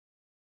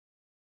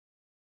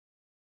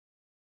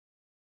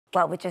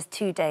Well, with just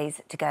 2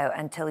 days to go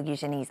until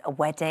Eugenie's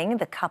wedding,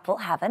 the couple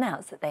have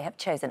announced that they have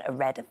chosen a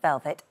red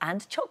velvet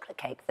and chocolate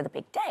cake for the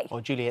big day.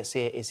 Well, Juliet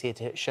Sear is here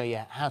to show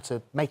you how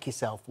to make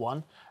yourself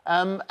one.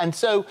 And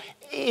so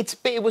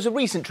it was a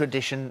recent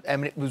tradition. I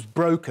mean, it was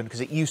broken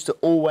because it used to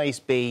always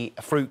be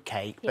a fruit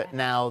cake, but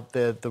now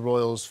the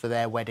royals for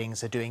their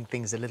weddings are doing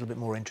things a little bit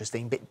more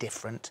interesting, a bit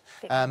different.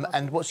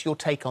 And what's your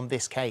take on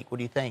this cake? What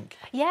do you think?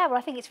 Yeah, well,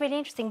 I think it's really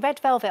interesting. Red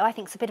velvet, I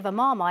think, is a bit of a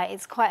Marmite.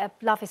 It's quite a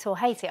love it or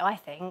hate it, I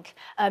think.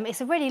 It's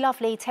a really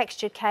lovely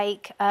textured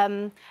cake,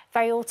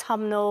 very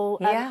autumnal.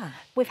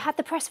 We've had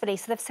the press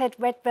release, so they've said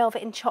red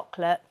velvet and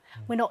chocolate.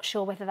 We're not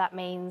sure whether that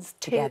means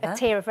a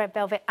tier of red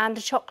velvet and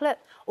a chocolate,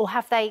 or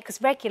have they, because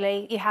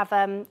regularly you have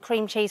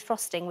cream cheese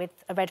frosting with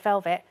a red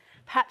velvet.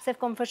 Perhaps they've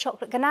gone for a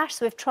chocolate ganache,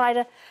 so we've tried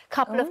a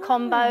couple of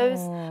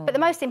combos. But the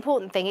most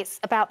important thing, it's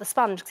about the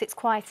sponge, because it's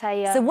quite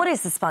a... So what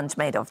is the sponge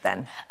made of,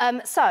 then?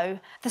 So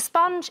the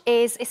sponge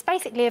it's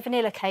basically a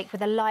vanilla cake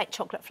with a light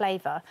chocolate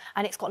flavour,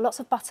 and it's got lots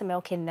of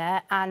buttermilk in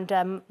there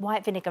and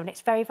white vinegar, and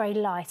it's very, very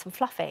light and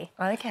fluffy.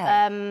 OK.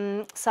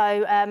 I'm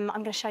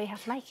going to show you how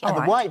to make it. And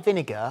the white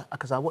vinegar,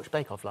 because I watched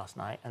Bake Off last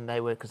night, and they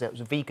were, because it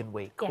was a vegan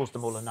week, caused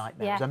them all a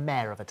nightmare. It was a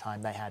mare of a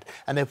time they had.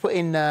 And they put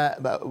in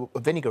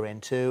vinegar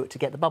in to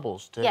get the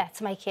bubbles.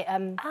 To make it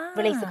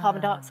release the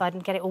carbon dioxide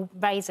and get it all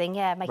raising,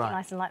 make it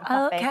nice and light and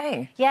fluffy.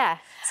 OK. Yeah.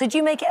 So do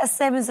you make it as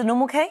same as a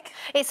normal cake?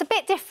 It's a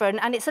bit different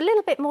and it's a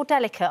little bit more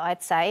delicate,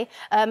 I'd say.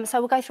 So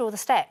we'll go through all the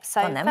steps.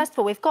 So first of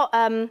all, we've got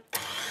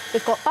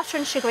butter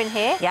and sugar in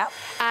here. Yep.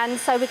 And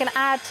so we're going to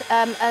add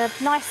a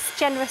nice,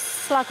 generous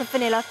slug of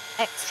vanilla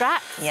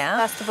extract,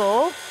 first of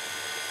all.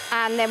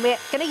 And then we're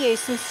going to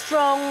use some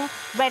strong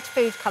red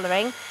food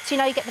colouring. So,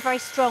 you get the very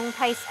strong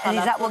paste colour. And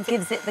is that what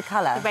gives it the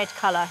colour? The red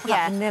colour,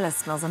 That vanilla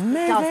smells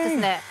amazing. It does,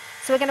 doesn't it?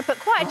 So we're going to put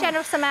quite a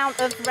generous amount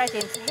of red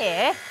into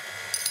here.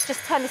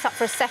 Just turn this up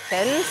for a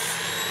second.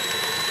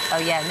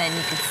 Oh, yeah, and then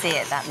you can see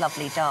it, that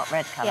lovely dark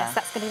red colour. Yes,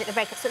 that's going to be the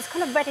red colour. So it's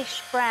kind of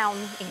reddish-brown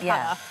in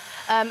colour.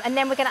 And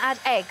then we're going to add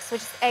eggs. So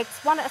just eggs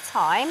one at a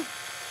time.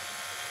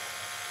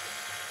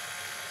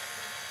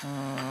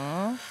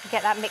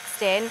 Get that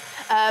mixed in.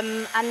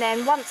 And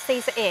then once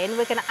these are in,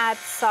 we're going to add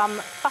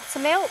some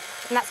buttermilk,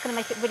 and that's going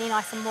to make it really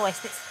nice and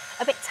moist. It's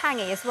a bit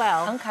tangy as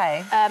well.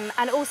 OK.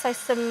 And also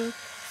some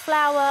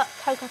flour,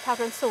 cocoa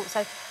powder and salt.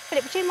 So,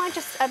 Philip, would you mind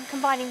just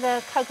combining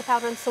the cocoa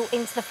powder and salt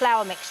into the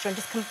flour mixture and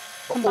just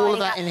combining all of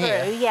that in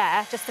here?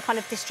 Yeah, just to kind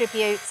of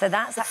distribute. So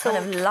that's that kind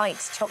of light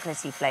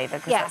chocolatey flavour,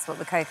 because that's what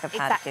the cocoa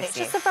powder gives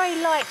you. It's just a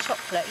very light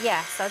chocolate,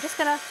 So I'm just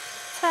going to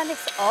turn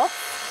this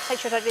off. Make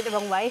sure I don't do it the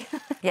wrong way.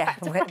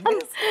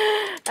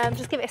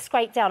 Just give it a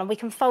scrape down and we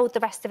can fold the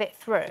rest of it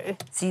through.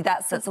 See,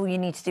 that's all you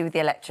need to do with the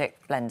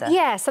electric blender?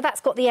 Yeah, so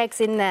that's got the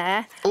eggs in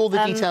there. All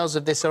the details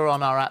of this are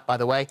on our app, by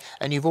the way,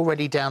 and you've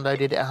already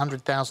downloaded it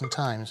 100,000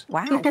 times.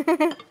 Wow.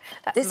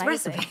 This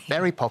recipe.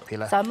 Very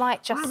popular. So I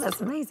might just... Wow, that's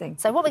amazing.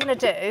 So what we're going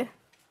to do...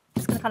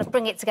 Just going to kind of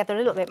bring it together a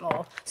little bit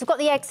more. So we've got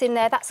the eggs in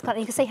there. That's kind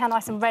of, you can see how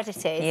nice and red it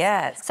is.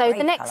 Yeah, it's So great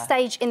the next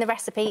stage in the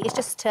recipe is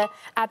just to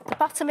add the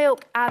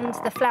buttermilk and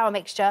the flour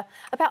mixture,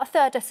 about a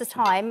third at a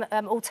time,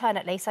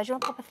 alternately. So do you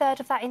want to pop a third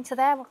of that into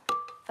there,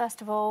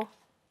 first of all,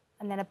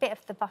 and then a bit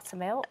of the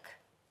buttermilk.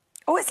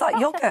 Oh, it's like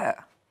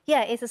yoghurt.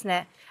 Yeah, it is, isn't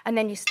it? And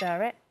then you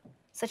stir it.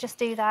 So just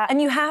do that.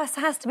 And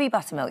has to be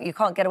buttermilk. You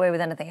can't get away with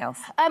anything else.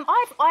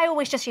 I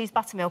always just use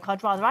buttermilk,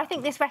 I'd rather. I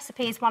think this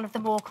recipe is one of the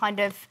more kind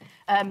of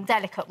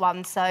delicate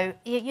ones, so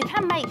you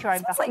can make your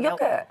own buttermilk. Like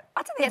yoghurt.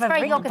 I don't think it's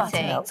very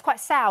yoghurty. It's quite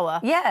sour.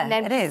 Yeah, and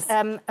then, it is.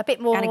 A bit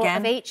more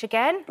of each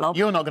again. Blob.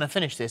 You're not going to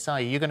finish this, are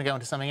you? You're going to go on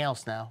to something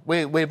else now.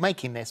 We're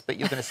making this, but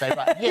you're going to say,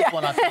 right, here's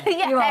one I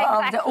think.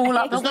 All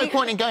up. There's no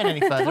point in going any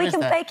further, is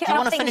there? Bake it Do you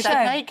up, want to finish the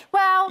cake?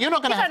 Well, you're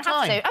not going to have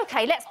time.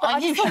 OK, let's... I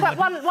just talk about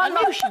one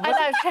more...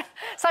 I know,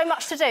 so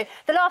much to do.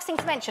 The last thing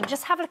to mention,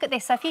 just have a look at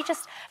this. So if you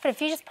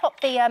just pop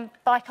the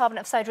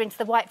bicarbonate of soda into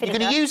the white vinegar...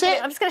 You're going to use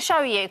it? I'm just going to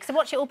show you, because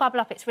watch it all bubble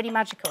up. It's really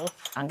magical.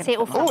 See it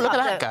all... Oh, look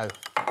at that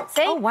go.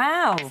 See? Oh,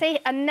 wow. See?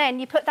 And then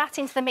you put that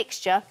into the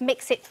mixture,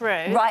 mix it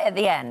through. Right at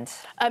the end?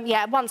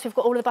 Yeah, once we've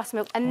got all of the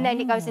buttermilk, and then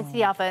it goes into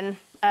the oven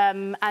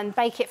and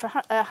bake it for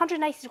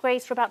 180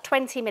 degrees for about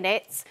 20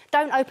 minutes.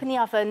 Don't open the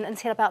oven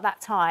until about that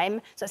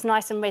time, so it's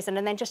nice and risen,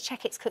 and then just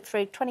check it's cooked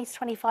through 20 to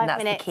 25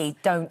 minutes. That's the key.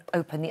 Don't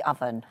open the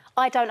oven.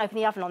 I don't open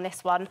the oven on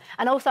this one.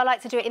 And also I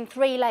like to do it in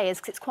 3 layers,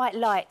 because it's quite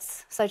light,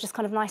 so just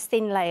kind of nice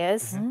thin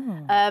layers.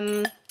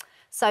 I'm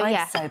so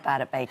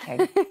bad at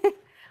baking.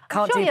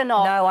 You're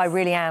not. No, I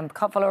really am.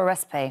 Can't follow a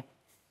recipe.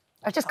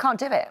 I just can't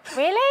do it.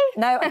 Really?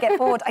 No, I get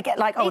bored. I get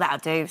like, oh, that'll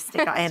do.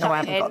 Stick that in, or I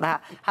haven't got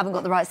that. Haven't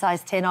got the right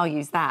size tin, I'll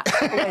use that.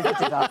 Always a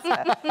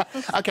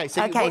disaster. OK,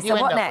 so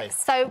what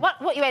next? So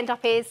what you end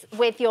up is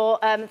with your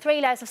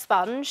 3 layers of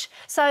sponge.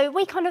 So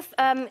we kind of,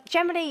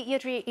 generally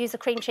you'd use a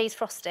cream cheese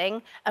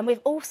frosting, and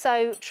we've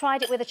also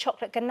tried it with a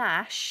chocolate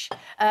ganache,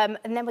 and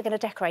then we're going to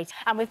decorate.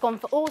 And we've gone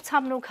for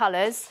autumnal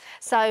colours.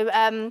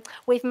 So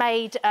we've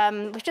made,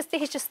 this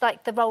is just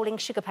like the rolling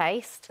sugar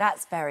paste.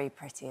 That's very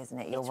pretty, isn't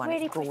it? Your one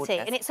really is gorgeous.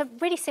 pretty, and it's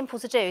really simple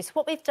to do. So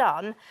what we've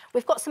done,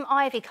 we've got some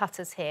ivy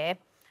cutters here,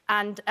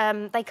 and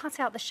they cut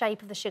out the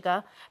shape of the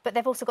sugar, but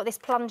they've also got this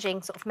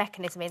plunging sort of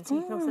mechanism in, so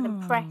you can also then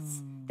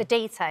press the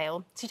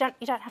detail. So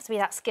you don't have to be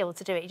that skilled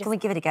to do it. You just, Can we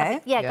give it a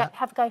go? Yeah,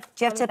 have a go. Do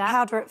you have to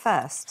powder it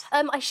first?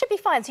 I should be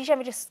fine. So you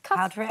generally just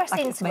press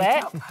like into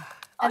it,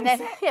 and then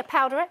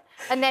powder it,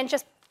 and then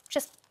just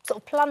sort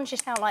of plunge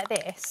it out like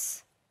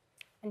this,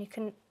 and you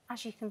can,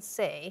 as you can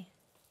see,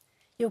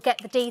 you'll get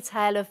the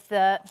detail of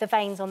the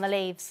veins on the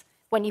leaves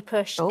when you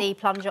push the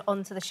plunger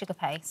onto the sugar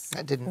paste.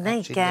 That didn't There you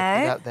actually go.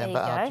 lift it up There then, you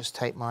but I'll go. just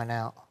take mine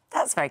out.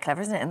 That's very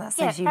clever, isn't it? And that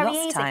saves you very lots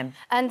easy. of time.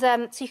 And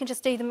so you can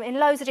just do them in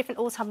loads of different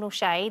autumnal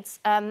shades.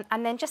 And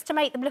then just to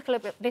make them look a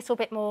little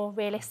bit more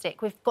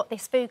realistic, we've got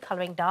this food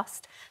colouring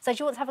dust. So if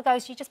you want to have a go,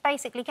 so you just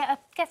basically get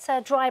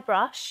a dry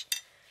brush.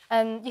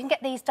 You can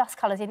get these dust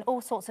colours in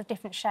all sorts of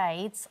different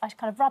shades. I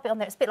kind of rub it on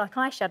there. It's a bit like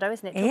eyeshadow,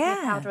 isn't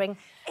it? Powdering.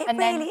 It And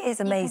then really is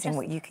amazing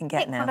what you can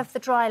get now. Kind of the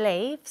dry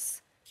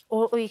leaves.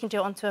 Or you can do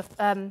it onto a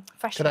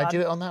fresh one. Could I do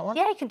it on that one?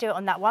 Yeah, you can do it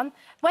on that one.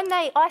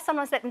 I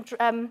sometimes let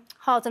them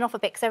harden off a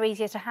bit because they're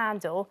easier to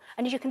handle,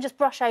 and you can just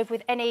brush over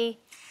with any...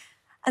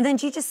 And then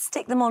do you just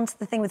stick them onto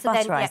the thing with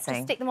butter icing?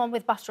 Just stick them on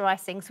with butter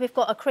icing. So we've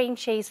got a cream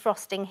cheese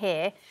frosting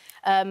here,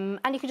 and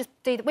you can just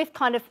do that. We've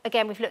kind of,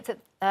 again, we've looked at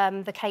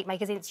the cake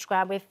maker's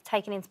Instagram. We've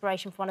taken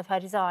inspiration from one of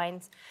her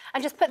designs,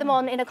 and just put them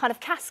on in a kind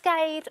of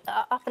cascade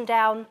up and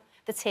down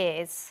the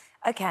tiers.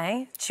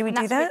 OK, should we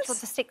do Do that? you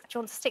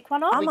want to stick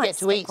one on? I We might get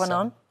to eat stick one some.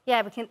 on.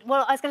 Yeah, we can.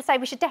 Well, I was going to say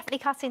we should definitely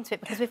cut into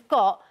it because we've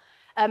got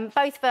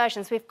both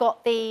versions. We've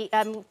got the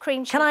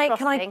cream cheese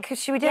frosting.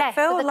 Should we do it,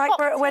 Phil? so the Like top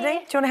we're at a wedding?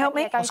 tier- Do you want to help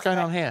me? Yeah, go What's for going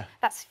it. on here?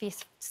 That's for you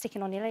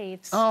sticking on your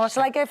leaves. Oh, okay.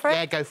 Shall I go for it?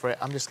 Yeah, go for it.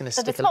 I'm just going to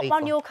So the stick a top leaf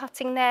one on. you're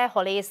cutting there,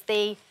 Holly, is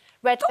the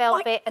red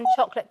velvet and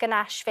chocolate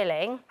ganache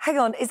filling. Hang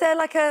on, is there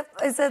like a...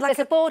 There's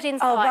a board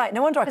inside. Oh, right,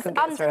 no wonder I Because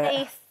couldn't get through it.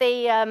 underneath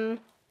the...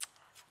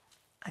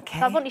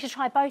 OK. I want you to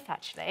try both,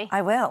 actually.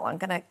 I will. I'm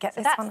going to get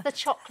this That's one. the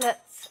chocolate...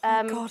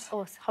 God.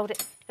 Oh, hold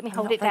it. Let me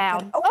hold Not it very down.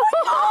 good.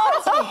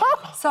 Oh, my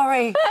God!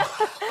 Sorry.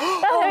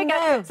 There we go.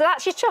 no. So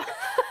that's your chocolate.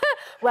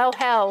 Well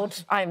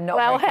held. I'm not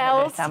well very good at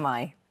held. this, am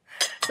I?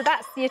 So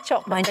that's your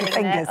chocolate. Mind your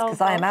filling there. fingers,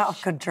 because I am out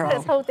of control.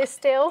 Let's hold this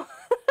still.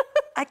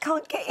 I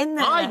can't get in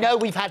there. I know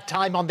we've had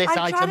time on this I'm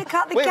item. trying to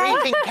cut the We're cake.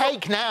 eating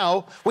cake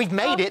now. We've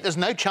made it. There's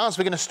no chance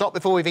we're going to stop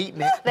before we've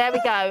eaten it. There we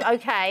go.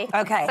 OK.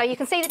 OK. So you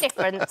can see the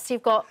difference.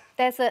 You've got...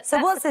 So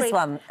what's this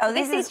one? Oh,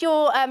 this is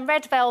your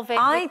red velvet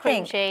with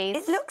cream cheese.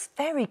 It looks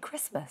very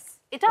Christmas.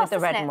 It does, with the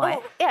red doesn't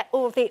and it? white.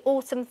 Or the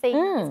autumn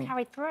theme that's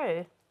carried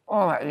through.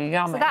 Oh,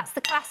 yummy. So that's the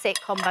classic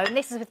combo, and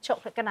this is with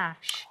chocolate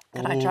ganache.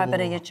 Can I try a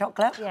bit of your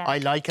chocolate? Yeah. I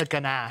like a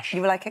ganache.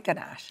 You like a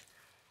ganache?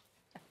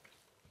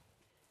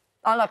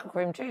 I like a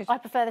cream cheese. I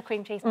prefer the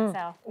cream cheese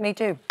myself. Me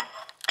too.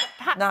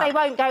 Perhaps No. they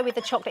won't go with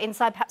the chocolate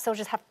inside. Perhaps they'll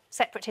just have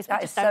separate cheese. We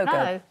That is just so don't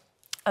know. good.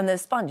 And the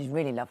sponge is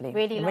really lovely.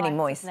 Really really light,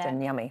 moist isn't it?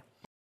 and yummy.